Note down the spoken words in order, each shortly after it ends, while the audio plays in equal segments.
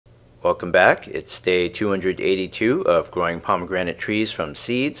Welcome back. It's day 282 of growing pomegranate trees from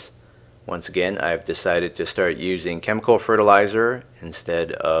seeds. Once again, I've decided to start using chemical fertilizer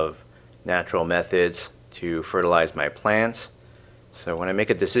instead of natural methods to fertilize my plants. So when I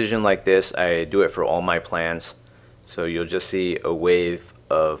make a decision like this, I do it for all my plants. So you'll just see a wave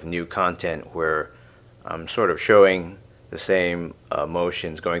of new content where I'm sort of showing the same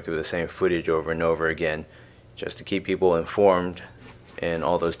motions, going through the same footage over and over again, just to keep people informed in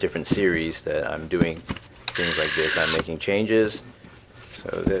all those different series that I'm doing things like this. I'm making changes. So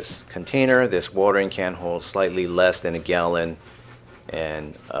this container, this watering can holds slightly less than a gallon,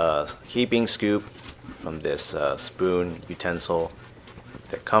 and a heaping scoop from this spoon utensil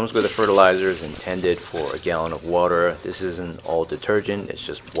that comes with the fertilizer is intended for a gallon of water. This isn't all detergent, it's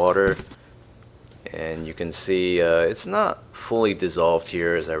just water. And you can see it's not fully dissolved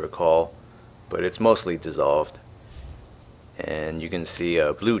here as I recall, but it's mostly dissolved. And you can see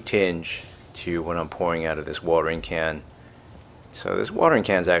a blue tinge to what I'm pouring out of this watering can. So this watering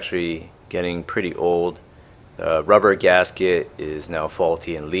can is actually getting pretty old. The rubber gasket is now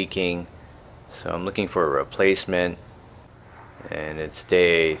faulty and leaking, so I'm looking for a replacement. And it's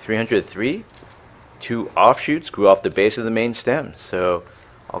day 303. 2 offshoots grew off the base of the main stem, so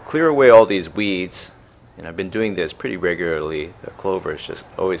I'll clear away all these weeds, and I've been doing this pretty regularly. The clovers just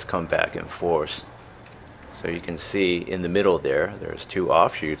always come back in force. So you can see in the middle there's 2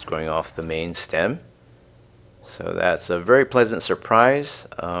 offshoots growing off the main stem. So that's a very pleasant surprise.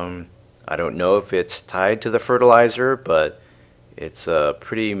 I don't know if it's tied to the fertilizer, but it's a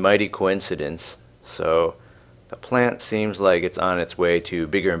pretty mighty coincidence. So the plant seems like it's on its way to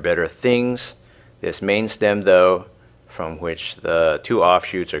bigger and better things. This main stem though, from which the 2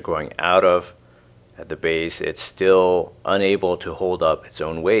 offshoots are growing out of at the base, it's still unable to hold up its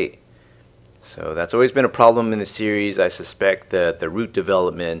own weight. So that's always been a problem in the series. I suspect that the root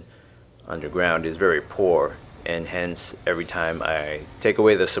development underground is very poor, and hence every time I take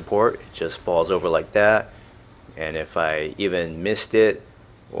away the support it just falls over like that. And if I even missed it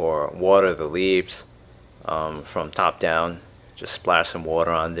or water the leaves from top down, just splash some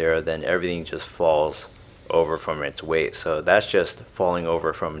water on there, then everything just falls over from its weight. So that's just falling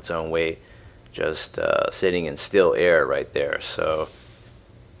over from its own weight, just sitting in still air right there. So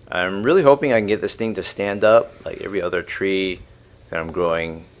I'm really hoping I can get this thing to stand up. Like every other tree that I'm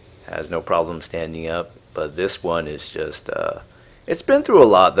growing has no problem standing up, but this one is just it's been through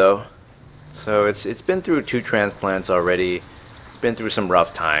a lot though. So it's been through 2 transplants already. It's been through some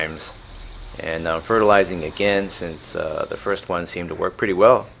rough times, and I'm fertilizing again since the first one seemed to work pretty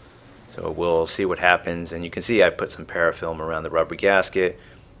well. So we'll see what happens. And you can see I put some parafilm around the rubber gasket.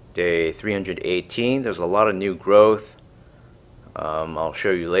 Day 318, there's a lot of new growth. I'll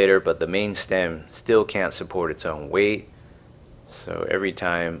show you later, but the main stem still can't support its own weight. So every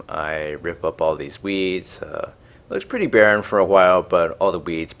time I rip up all these weeds, looks pretty barren for a while, but all the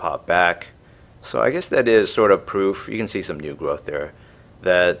weeds pop back. So I guess that is sort of proof, you can see some new growth there,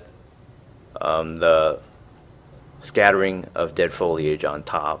 that the scattering of dead foliage on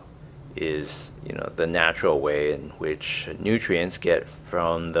top is, you know, the natural way in which nutrients get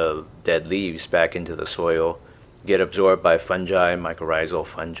from the dead leaves back into the soil, get absorbed by fungi, mycorrhizal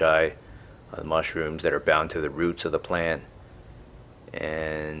fungi, mushrooms that are bound to the roots of the plant.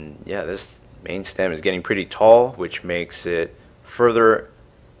 And yeah, this main stem is getting pretty tall, which makes it further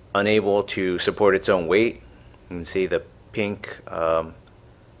unable to support its own weight. You can see the pink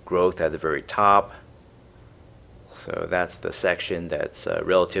growth at the very top. So that's the section that's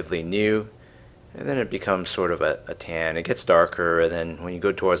relatively new, and then it becomes sort of a tan. It gets darker, and then when you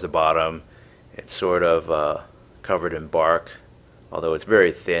go towards the bottom, it's sort of covered in bark, although it's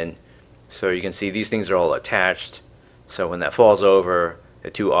very thin. So you can see these things are all attached, so when that falls over,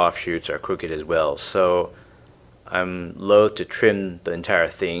 the 2 offshoots are crooked as well. So I'm loath to trim the entire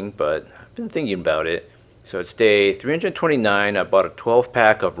thing, but I've been thinking about it. So it's day 329. I bought a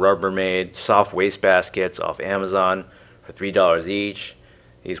 12-pack of Rubbermaid soft waste baskets off Amazon for $3 each.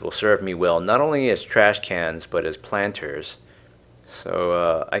 These will serve me well, not only as trash cans, but as planters.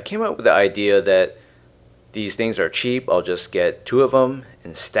 So I came up with the idea that these things are cheap. I'll just get 2 of them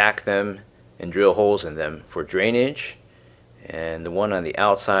and stack them and drill holes in them for drainage. And the one on the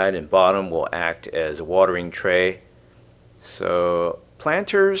outside and bottom will act as a watering tray. So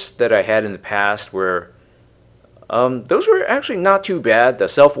planters that I had in the past were, those were actually not too bad, the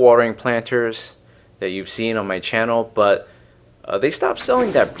self-watering planters that you've seen on my channel, but they stopped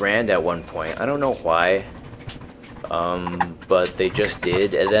selling that brand at one point. I don't know why, but they just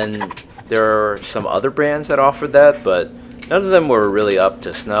did. And then there are some other brands that offered that, but none of them were really up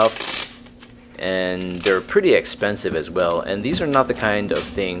to snuff. and they're pretty expensive as well. And these are not the kind of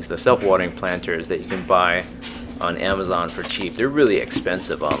things, the self-watering planters, that you can buy on Amazon for cheap. They're really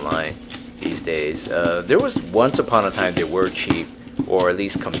expensive online these days. There was once upon a time they were cheap, or at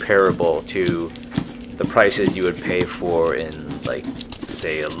least comparable to the prices you would pay for in, like,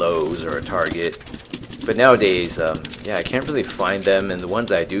 say, a Lowe's or a Target. But nowadays, yeah, I can't really find them, and the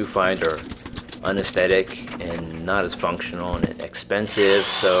ones I do find are unaesthetic and not as functional and expensive.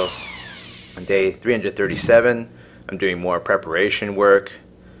 So on day 337, I'm doing more preparation work.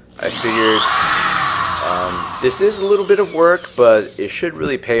 I figured this is a little bit of work, but it should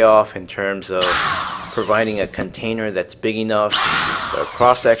really pay off in terms of providing a container that's big enough. The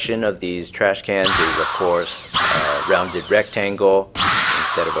cross-section of these trash cans is, of course, a rounded rectangle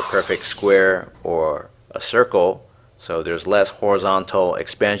instead of a perfect square or a circle, so there's less horizontal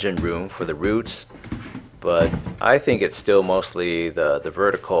expansion room for the roots. But I think it's still mostly the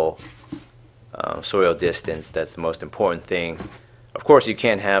vertical soil distance that's the most important thing. Of course, you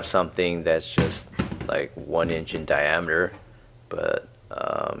can't have something that's just like 1 inch in diameter, but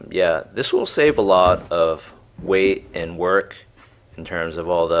yeah, this will save a lot of weight and work in terms of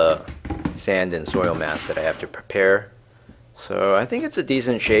all the sand and soil mass that I have to prepare. So I think it's a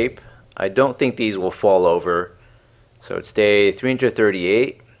decent shape. I don't think these will fall over. So it's day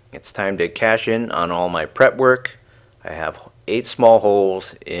 338. It's time to cash in on all my prep work. I have 8 small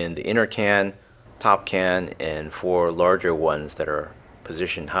holes in the inner can, top can, and 4 larger ones that are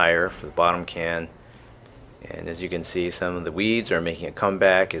positioned higher for the bottom can. And as you can see, some of the weeds are making a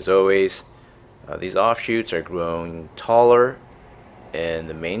comeback as always. These offshoots are growing taller, and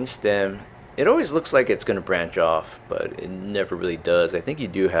the main stem, it always looks like it's going to branch off, but it never really does. I think you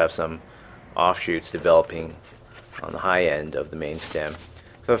do have some offshoots developing on the high end of the main stem.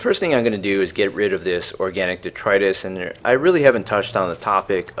 So the first thing I'm going to do is get rid of this organic detritus, and I really haven't touched on the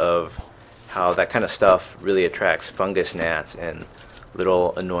topic of how that kind of stuff really attracts fungus gnats and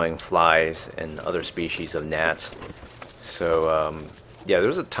little annoying flies and other species of gnats. So yeah, there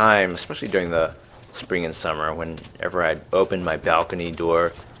was a time, especially during the spring and summer, whenever I'd open my balcony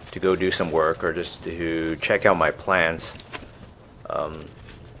door to go do some work or just to check out my plants,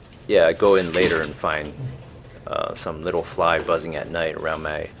 yeah, I'd go in later and find some little fly buzzing at night around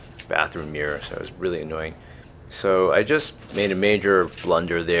my bathroom mirror, so it was really annoying. So I just made a major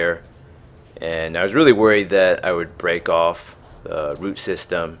blunder there, and I was really worried that I would break off the root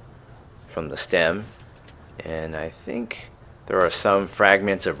system from the stem, and I think there are some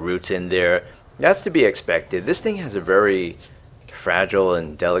fragments of roots in there. That's to be expected. This thing has a very fragile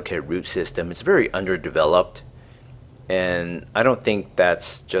and delicate root system. It's very underdeveloped, and I don't think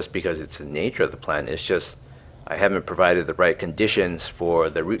that's just because it's the nature of the plant. It's just I haven't provided the right conditions for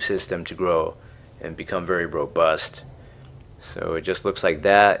the root system to grow and become very robust. So it just looks like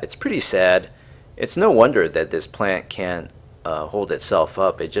that. It's pretty sad. It's no wonder that this plant can't hold itself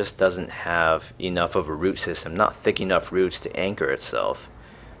up. It just doesn't have enough of a root system, not thick enough roots to anchor itself.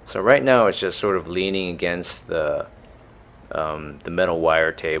 So right now it's just sort of leaning against the metal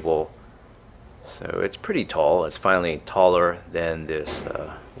wire table. So it's pretty tall. It's finally taller than this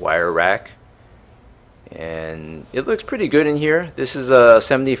wire rack, and it looks pretty good in here. This is a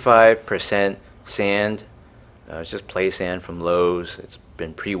 75% sand. It's just play sand from Lowe's. It's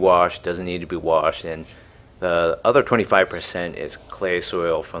been pre-washed, doesn't need to be washed, and the other 25% is clay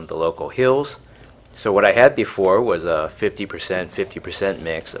soil from the local hills. So what I had before was a 50%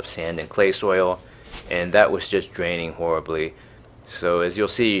 mix of sand and clay soil, and that was just draining horribly. So as you'll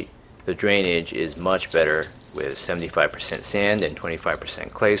see, the drainage is much better with 75% sand and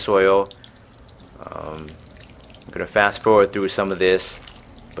 25% clay soil. I'm going to fast forward through some of this,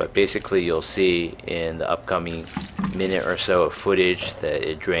 but basically you'll see in the upcoming minute or so of footage that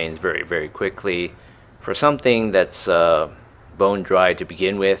it drains very, very quickly. For something that's bone dry to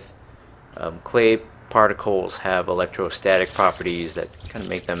begin with, clay particles have electrostatic properties that kind of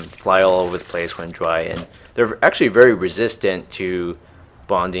make them fly all over the place when dry, and they're actually very resistant to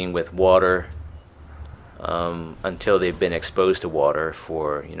bonding with water until they've been exposed to water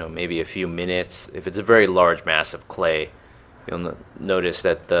for, you know, maybe a few minutes. If it's a very large mass of clay, you'll notice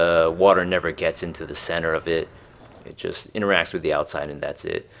that the water never gets into the center of it. It just interacts with the outside, and that's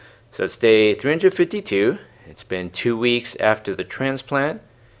it. So it's day 352. It's been 2 weeks after the transplant,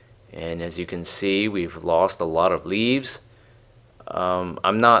 and as you can see, we've lost a lot of leaves.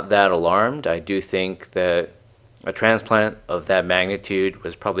 I'm not that alarmed. I do think that a transplant of that magnitude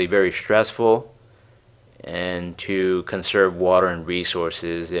was probably very stressful, and to conserve water and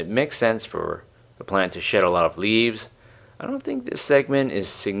resources, it makes sense for the plant to shed a lot of leaves. I don't think this segment is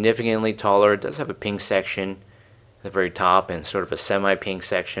significantly taller. It does have a pink section at the very top and sort of a semi-pink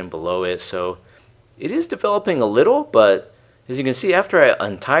section below it, so it is developing a little, but as you can see, after I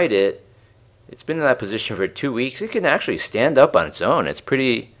untied it, it's been in that position for 2 weeks. It can actually stand up on its own. It's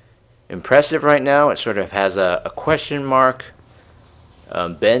pretty impressive right now. It sort of has a question mark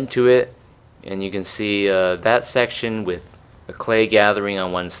bend to it, and you can see that section with the clay gathering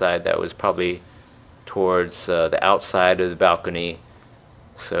on one side, that was probably towards the outside of the balcony.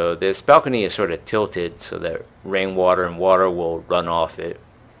 So this balcony is sort of tilted so that rainwater and water will run off it,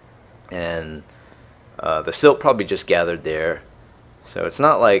 and the silt probably just gathered there. So it's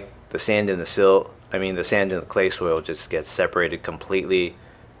not like the sand in the silt, the sand in the clay soil just gets separated completely.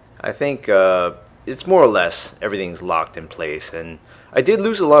 I think it's more or less everything's locked in place, and I did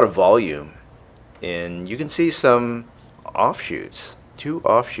lose a lot of volume, and you can see some offshoots, 2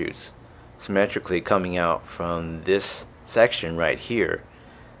 offshoots symmetrically coming out from this section right here,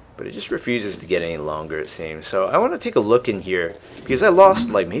 but it just refuses to get any longer, it seems. So I want to take a look in here because I lost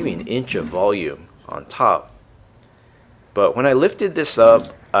like maybe an inch of volume on top, but when I lifted this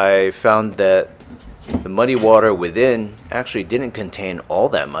up, I found that the muddy water within actually didn't contain all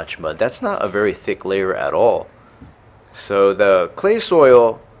that much mud. That's not a very thick layer at all. So the clay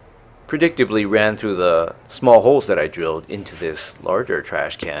soil predictably ran through the small holes that I drilled into this larger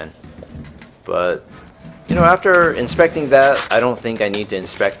trash can. But after inspecting that, I don't think I need to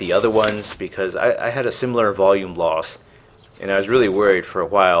inspect the other ones because I had a similar volume loss, and I was really worried for a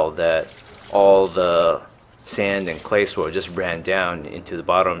while that all the sand and clay soil just ran down into the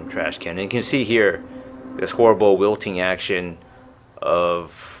bottom trash can. And you can see here this horrible wilting action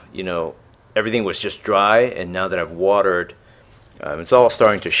of, everything was just dry, and now that I've watered, it's all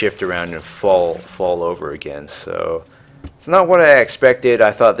starting to shift around and fall over again. So it's not what I expected.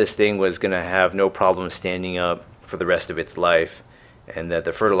 I thought this thing was going to have no problem standing up for the rest of its life, and that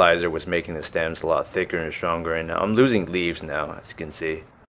the fertilizer was making the stems a lot thicker and stronger, and I'm losing leaves now, as you can see.